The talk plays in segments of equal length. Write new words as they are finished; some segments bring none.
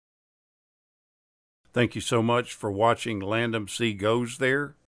Thank you so much for watching Landumc Goes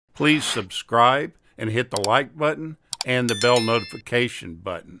There. Please subscribe and hit the like button and the bell notification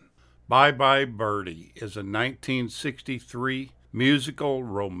button. Bye Bye Birdie is a 1963 musical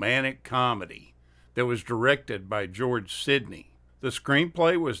romantic comedy that was directed by George Sidney. The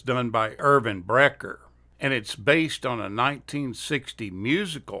screenplay was done by Irvin Brecker, and it's based on a 1960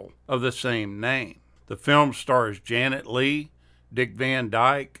 musical of the same name. The film stars Janet Leigh, Dick Van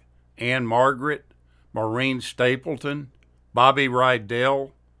Dyke, Ann-Margret, Maureen Stapleton, Bobby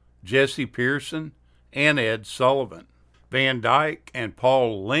Rydell, Jesse Pearson, and Ed Sullivan. Van Dyke and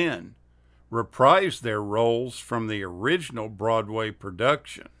Paul Lynde reprised their roles from the original Broadway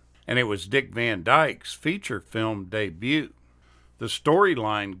production, and it was Dick Van Dyke's feature film debut. The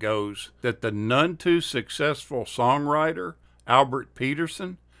storyline goes that the none too successful songwriter, Albert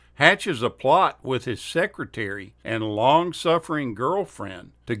Peterson, hatches a plot with his secretary and long-suffering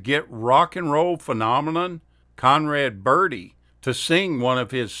girlfriend to get rock and roll phenomenon Conrad Birdie to sing one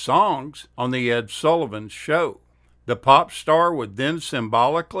of his songs on the Ed Sullivan Show. The pop star would then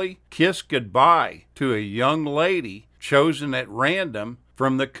symbolically kiss goodbye to a young lady chosen at random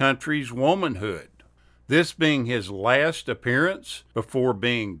from the country's womanhood, this being his last appearance before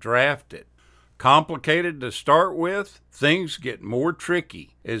being drafted. Complicated to start with, things get more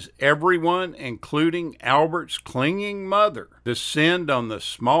tricky as everyone, including Albert's clinging mother, descend on the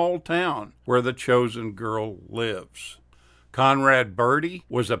small town where the chosen girl lives. Conrad Birdie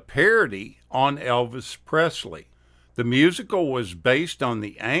was a parody on Elvis Presley. The musical was based on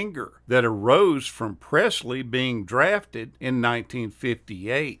the anger that arose from Presley being drafted in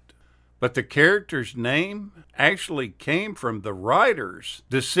 1958. But the character's name actually came from the writer's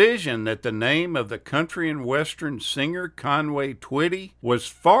decision that the name of the country and western singer Conway Twitty was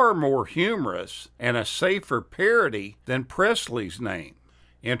far more humorous and a safer parody than Presley's name.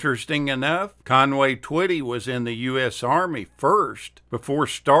 Interesting enough, Conway Twitty was in the U.S. Army first before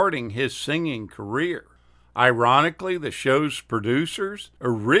starting his singing career. Ironically, the show's producers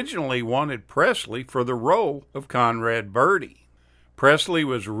originally wanted Presley for the role of Conrad Birdie. Presley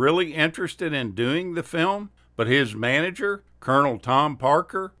was really interested in doing the film, but his manager, Colonel Tom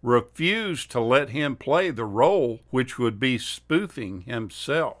Parker, refused to let him play the role, which would be spoofing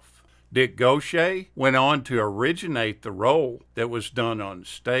himself. Dick Gaucher went on to originate the role that was done on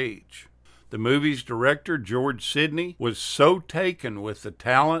stage. The movie's director, George Sidney, was so taken with the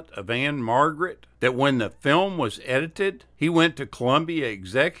talent of Ann-Margret that when the film was edited, he went to Columbia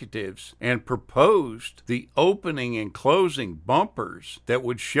executives and proposed the opening and closing bumpers that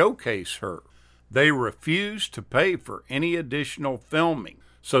would showcase her. They refused to pay for any additional filming,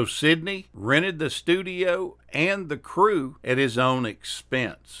 so Sidney rented the studio and the crew at his own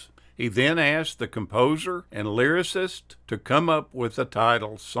expense. He then asked the composer and lyricist to come up with a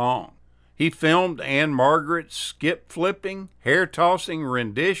title song. He filmed Ann-Margret's skip-flipping, hair-tossing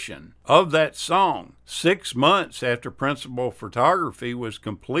rendition of that song 6 months after principal photography was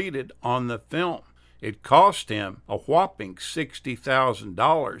completed on the film. It cost him a whopping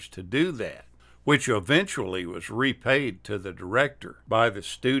 $60,000 to do that, which eventually was repaid to the director by the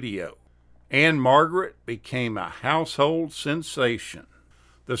studio. Ann-Margret became a household sensation.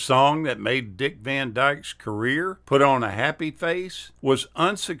 The song that made Dick Van Dyke's career put on a happy face was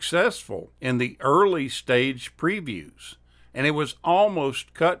unsuccessful in the early stage previews, and it was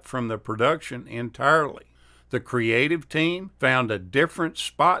almost cut from the production entirely. The creative team found a different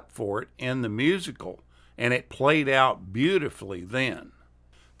spot for it in the musical, and it played out beautifully then.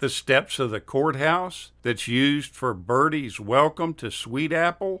 The steps of the courthouse that's used for Birdie's welcome to Sweet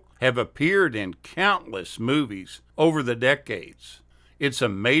Apple have appeared in countless movies over the decades. It's a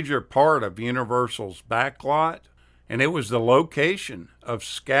major part of Universal's backlot, and it was the location of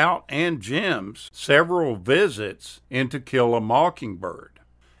Scout and Jim's several visits into Kill a Mockingbird,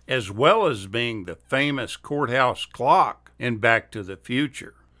 as well as being the famous courthouse clock in Back to the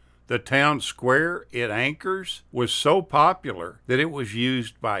Future. The town square it anchors was so popular that it was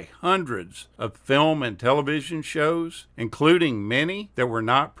used by hundreds of film and television shows, including many that were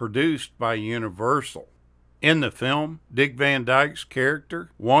not produced by Universal. In the film, Dick Van Dyke's character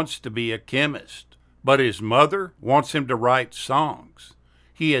wants to be a chemist, but his mother wants him to write songs.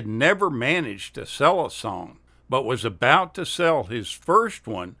 He had never managed to sell a song, but was about to sell his first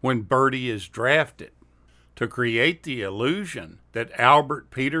one when Birdie is drafted. To create the illusion that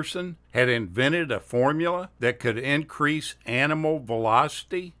Albert Peterson had invented a formula that could increase animal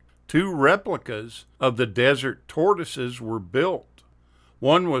velocity, 2 replicas of the desert tortoises were built.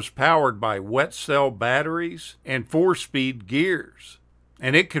 One was powered by wet cell batteries and 4-speed gears,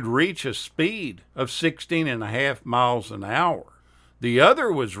 and it could reach a speed of 16.5 miles an hour. The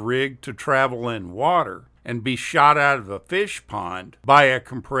other was rigged to travel in water and be shot out of a fish pond by a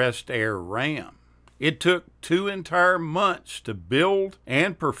compressed air ram. It took 2 entire months to build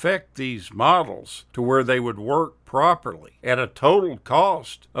and perfect these models to where they would work properly, at a total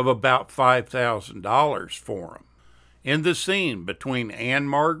cost of about $5,000 for them. In the scene between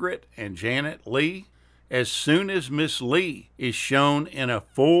Ann-Margret and Janet Leigh, as soon as Miss Leigh is shown in a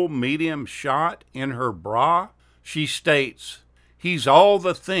full medium shot in her bra, she states, "He's all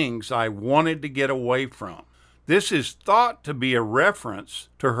the things I wanted to get away from." This is thought to be a reference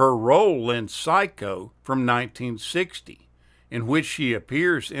to her role in Psycho from 1960, in which she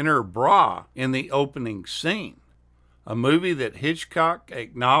appears in her bra in the opening scene, a movie that Hitchcock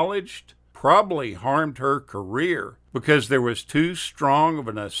acknowledged probably harmed her career because there was too strong of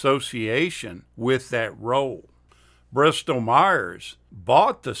an association with that role. Bristol-Myers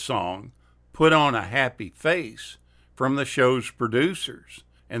bought the song "Put on a Happy Face" from the show's producers,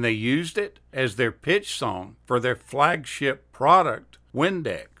 and they used it as their pitch song for their flagship product,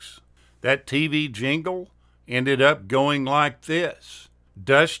 Windex. That TV jingle ended up going like this: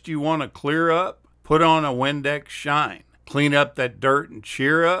 "Dust you want to clear up? Put on a Windex Shine. Clean up that dirt and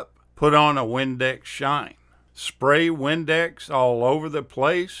cheer up? Put on a Windex Shine. Spray Windex all over the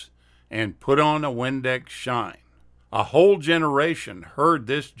place and put on a Windex Shine." A whole generation heard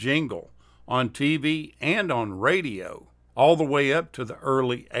this jingle on TV and on radio all the way up to the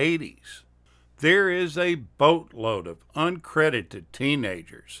early 80s. There is a boatload of uncredited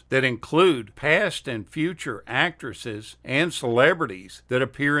teenagers that include past and future actresses and celebrities that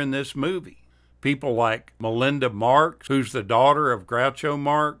appear in this movie. People like Melinda Marks, who's the daughter of Groucho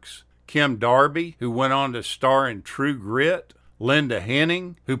Marx, Kim Darby, who went on to star in True Grit, Linda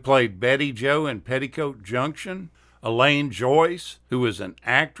Henning, who played Betty Jo in Petticoat Junction, Elaine Joyce, who was an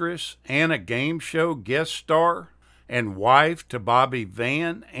actress and a game show guest star, and wife to Bobby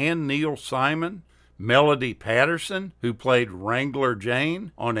Van and Neil Simon, Melody Patterson, who played Wrangler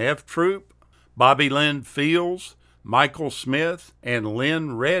Jane on F Troop, Bobby Lynn Fields, Michael Smith, and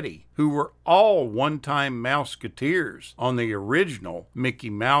Lynn Reddy, who were all one-time Mouseketeers on the original Mickey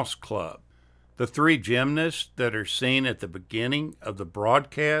Mouse Club. The 3 gymnasts that are seen at the beginning of the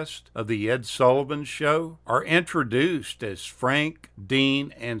broadcast of the Ed Sullivan Show are introduced as Frank,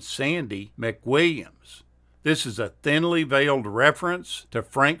 Dean, and Sandy McWilliams. This is a thinly veiled reference to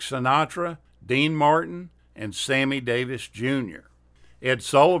Frank Sinatra, Dean Martin, and Sammy Davis Jr. Ed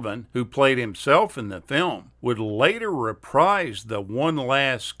Sullivan, who played himself in the film, would later reprise the One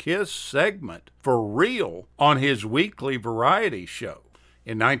Last Kiss segment for real on his weekly variety show.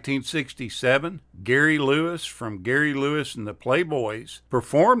 In 1967, Gary Lewis from Gary Lewis and the Playboys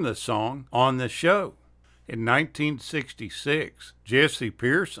performed the song on the show. In 1966, Jesse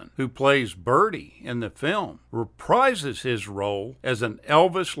Pearson, who plays Birdie in the film, reprises his role as an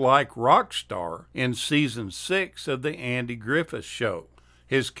Elvis-like rock star in Season 6 of The Andy Griffith Show.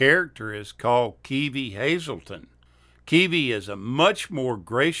 His character is called Keevy Hazelton. Keevy is a much more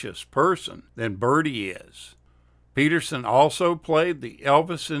gracious person than Birdie is. Peterson also played the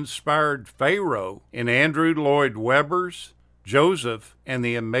Elvis-inspired Pharaoh in Andrew Lloyd Webber's Joseph and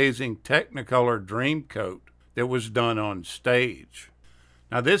the Amazing Technicolor Dreamcoat that was done on stage.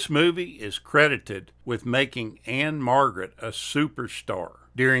 Now, this movie is credited with making Ann-Margret a superstar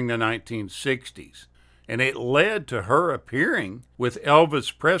during the 1960s, and it led to her appearing with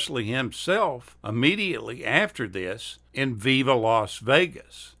Elvis Presley himself immediately after this in Viva Las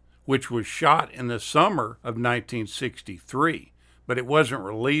Vegas, which was shot in the summer of 1963, but it wasn't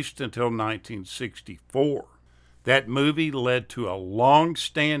released until 1964. That movie led to a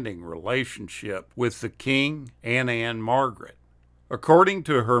long-standing relationship with the King and Ann-Margret. According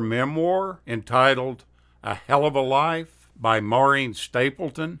to her memoir entitled A Hell of a Life by Maureen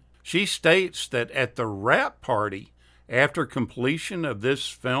Stapleton, she states that at the wrap party after completion of this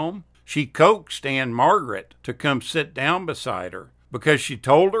film, she coaxed Ann-Margret to come sit down beside her because she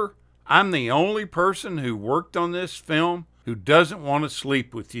told her, "I'm the only person who worked on this film who doesn't want to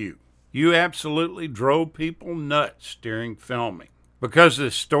sleep with you. You absolutely drove people nuts during filming." Because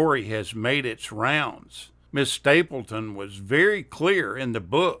this story has made its rounds, Miss Stapleton was very clear in the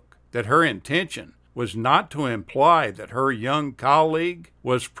book that her intention was not to imply that her young colleague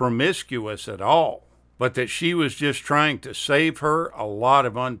was promiscuous at all, but that she was just trying to save her a lot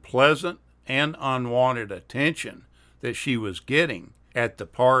of unpleasant and unwanted attention that she was getting at the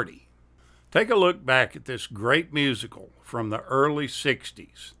party. Take a look back at this great musical from the early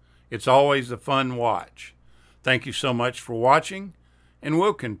 60s. It's always a fun watch. Thank you so much for watching, and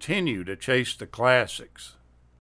we'll continue to chase the classics.